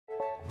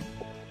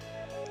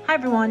Hi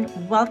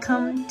everyone,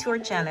 welcome to our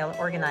channel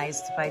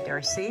Organized by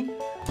Darcy,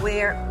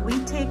 where we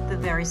take the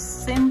very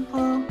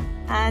simple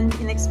and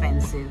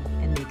inexpensive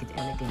and make it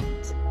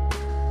elegant.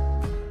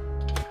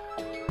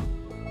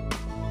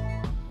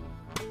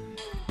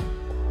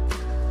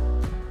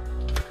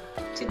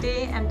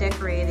 Today I'm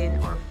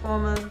decorating our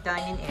formal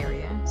dining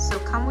area, so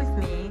come with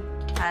me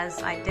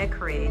as I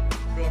decorate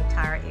the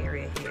entire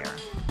area here.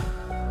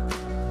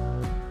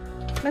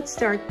 Let's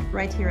start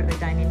right here at the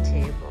dining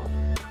table.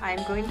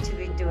 I'm going to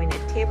be doing a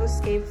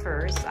tablescape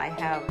first. I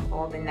have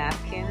all the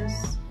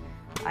napkins,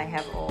 I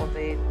have all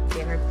the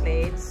dinner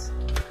plates,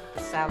 the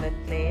salad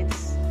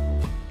plates,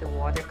 the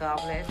water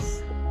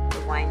goblets,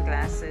 the wine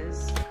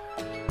glasses,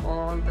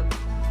 all the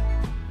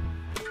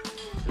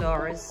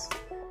flowers.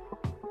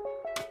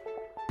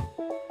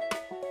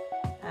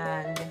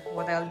 And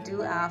what I'll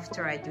do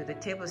after I do the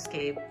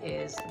tablescape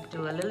is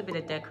do a little bit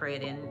of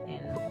decorating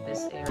in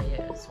this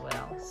area as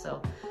well.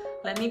 So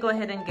let me go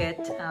ahead and get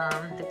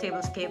the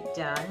tablescape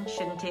done.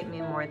 Shouldn't take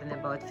me more than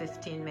about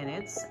 15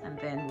 minutes, and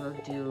then we'll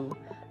do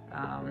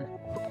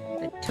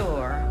the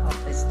tour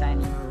of this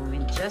dining room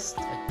in just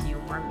a few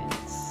more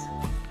minutes.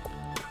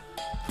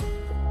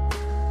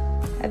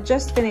 I've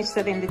just finished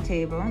setting the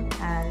table,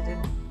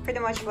 and pretty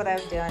much what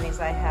I've done is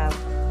I have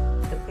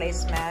the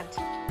placemat,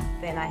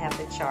 then I have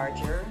the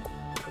charger,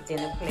 the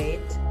dinner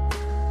plate,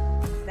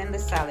 then the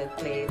salad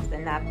plate, the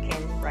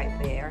napkin right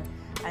there.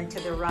 And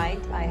to the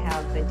right, I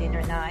have the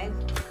dinner knife.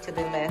 To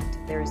the left,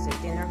 there's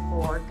a dinner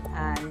fork.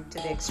 And to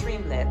the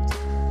extreme left,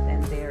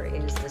 then there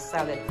is the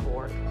salad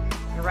fork.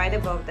 And right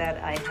above that,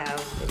 I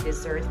have the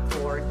dessert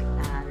fork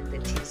and the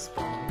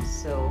teaspoon.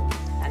 So,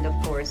 and of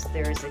course,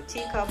 there's a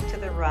teacup to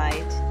the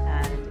right,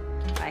 and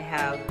I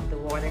have the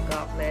water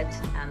goblet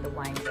and the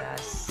wine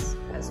glass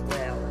as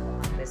well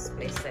on this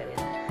place setting.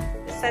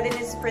 The setting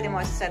is pretty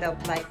much set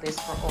up like this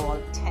for all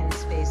 10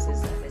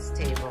 spaces at this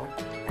table.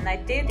 And I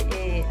did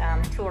a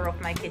tour of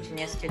my kitchen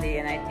yesterday,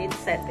 and I did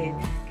set the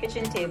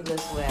kitchen table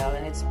as well,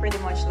 and it's pretty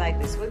much like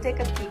this. We'll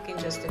take a peek in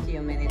just a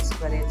few minutes,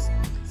 but it's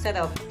set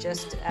up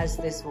just as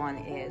this one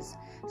is.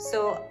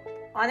 So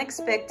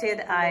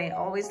unexpected, I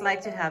always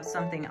like to have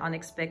something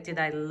unexpected.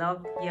 I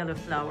love yellow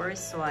flowers,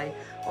 so I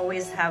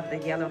always have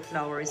the yellow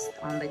flowers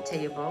on the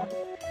table.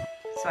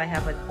 So I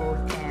have at both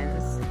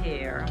ends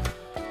here.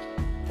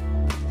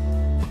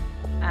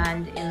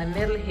 And in the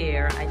middle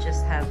here, I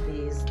just have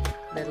these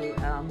little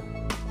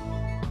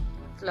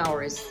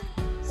flowers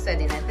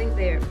setting. I think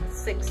there are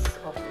 6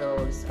 of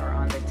those are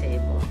on the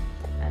table,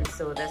 and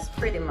so that's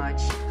pretty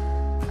much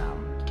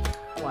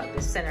what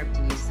the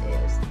centerpiece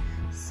is.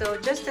 So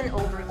just an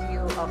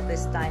overview of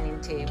this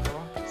dining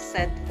table,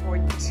 set for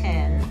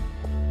 10,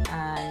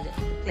 and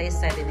the place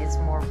setting is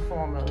more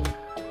formal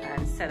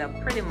and set up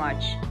pretty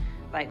much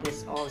like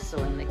this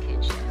also in the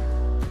kitchen.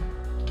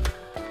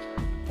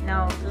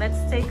 Now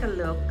let's take a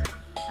look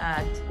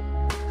at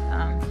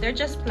they're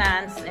just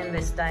plants in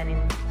this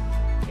dining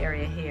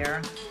area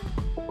here.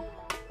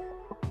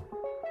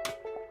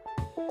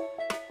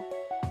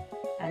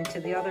 And to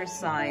the other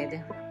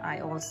side, I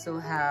also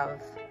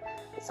have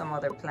some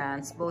other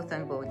plants,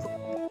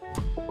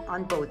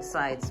 on both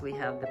sides we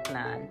have the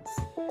plants.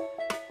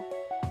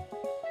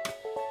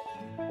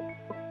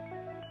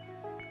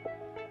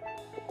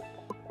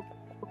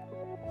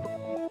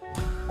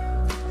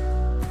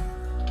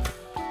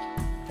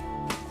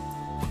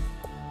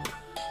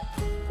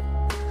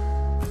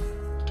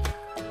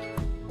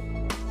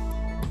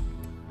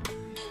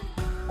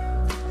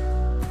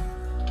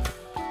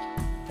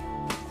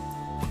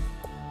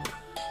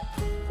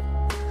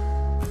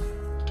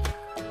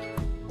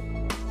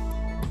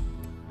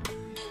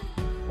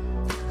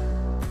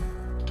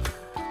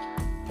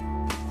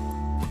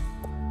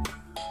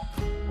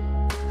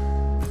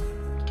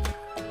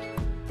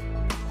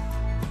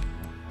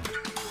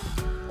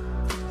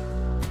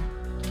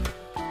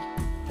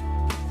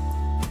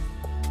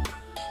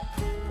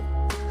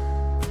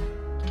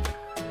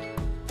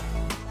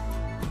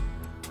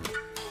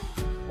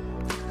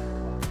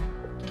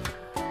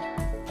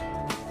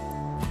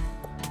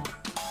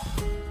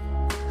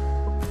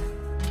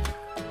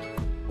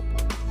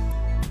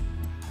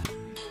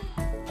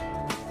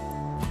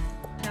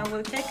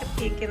 We'll take a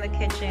peek in the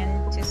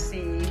kitchen to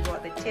see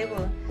what the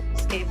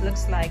tablescape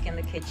looks like in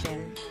the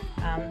kitchen.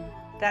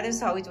 That is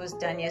how it was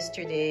done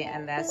yesterday,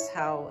 and that's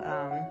how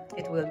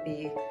it will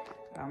be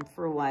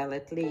for a while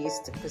at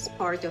least, as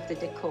part of the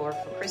decor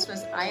for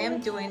Christmas. I am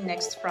doing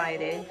next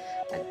Friday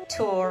a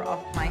tour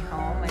of my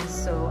home, and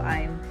so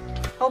I'm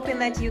hoping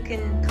that you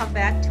can come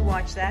back to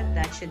watch that.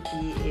 That should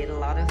be a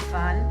lot of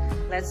fun.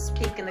 Let's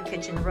peek in the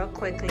kitchen real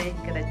quickly,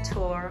 get a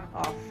tour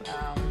of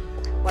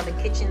what the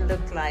kitchen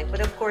looked like. But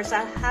of course,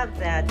 I'll have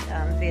that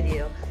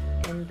video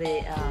in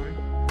the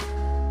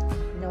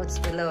notes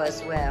below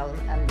as well,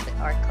 and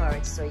our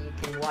cards, so you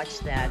can watch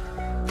that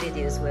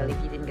video as well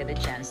if you didn't get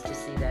a chance to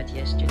see that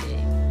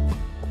yesterday.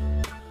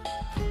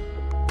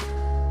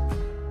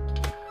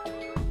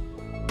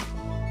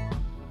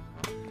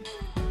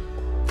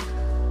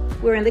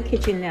 We're in the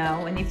kitchen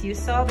now, and if you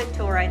saw the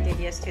tour I did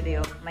yesterday,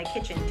 of my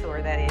kitchen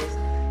tour that is,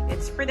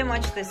 it's pretty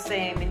much the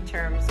same in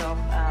terms of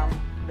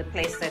the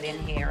place setting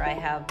here. I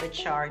have the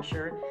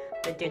charger,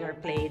 the dinner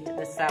plate,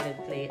 the salad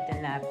plate, the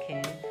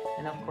napkin,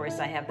 and of course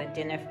I have the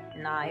dinner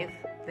knife,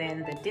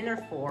 then the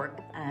dinner fork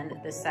and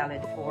the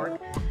salad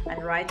fork,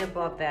 and right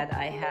above that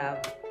I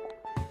have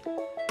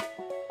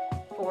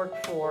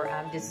fork for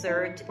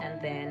dessert,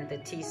 and then the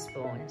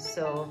teaspoon.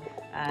 So,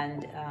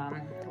 and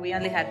we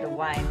only had the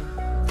wine,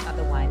 not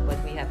the wine, but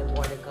we had the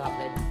water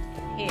goblet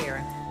in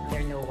here. There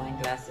are no wine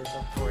glasses,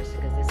 of course,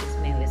 because this is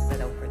mainly set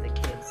up for the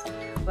kids.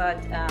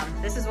 But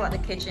this is what the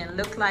kitchen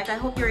looked like. I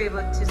hope you're able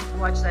to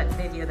watch that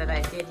video that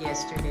I did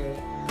yesterday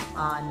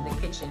on the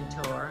kitchen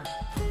tour.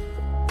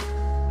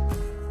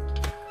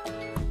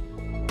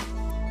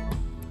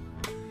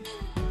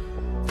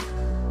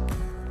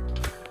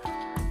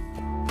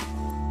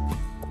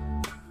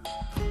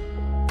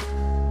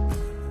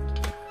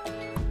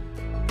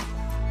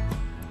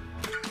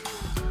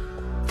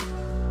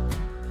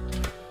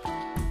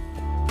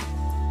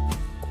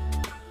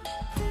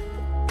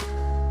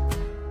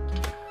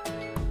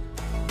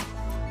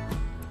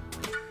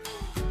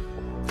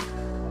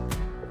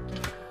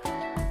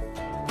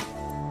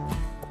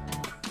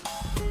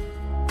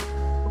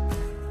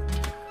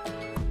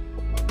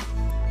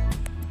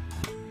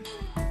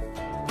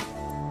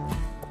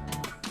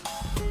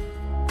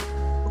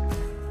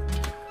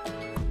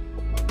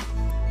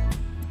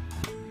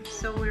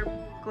 So we're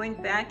going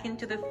back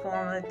into the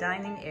formal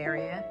dining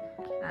area,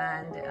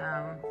 and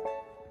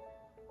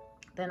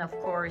then of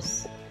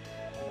course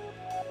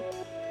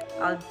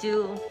I'll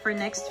do for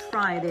next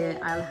Friday,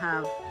 I'll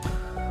have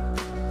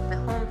the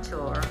home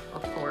tour,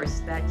 of course,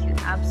 that you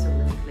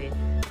absolutely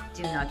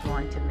do not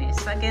want to miss.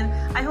 So again,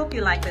 I hope you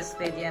like this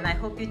video, and I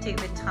hope you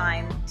take the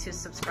time to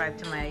subscribe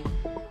to my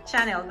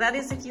channel. That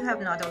is, if you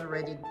have not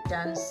already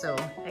done so.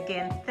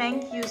 Again,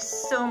 thank you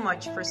so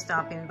much for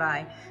stopping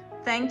by.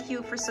 Thank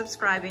you for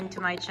subscribing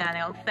to my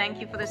channel. Thank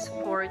you for the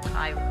support.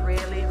 I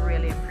really,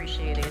 really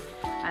appreciate it.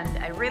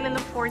 And I really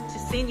look forward to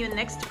seeing you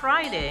next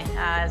Friday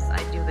as I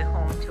do the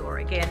home tour.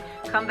 Again,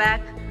 come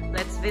back,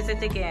 let's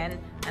visit again,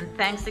 and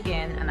thanks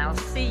again, and I'll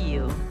see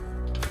you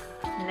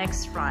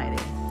next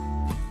Friday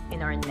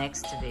in our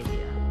next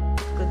video.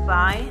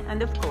 Goodbye,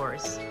 and of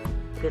course,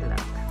 good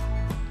luck.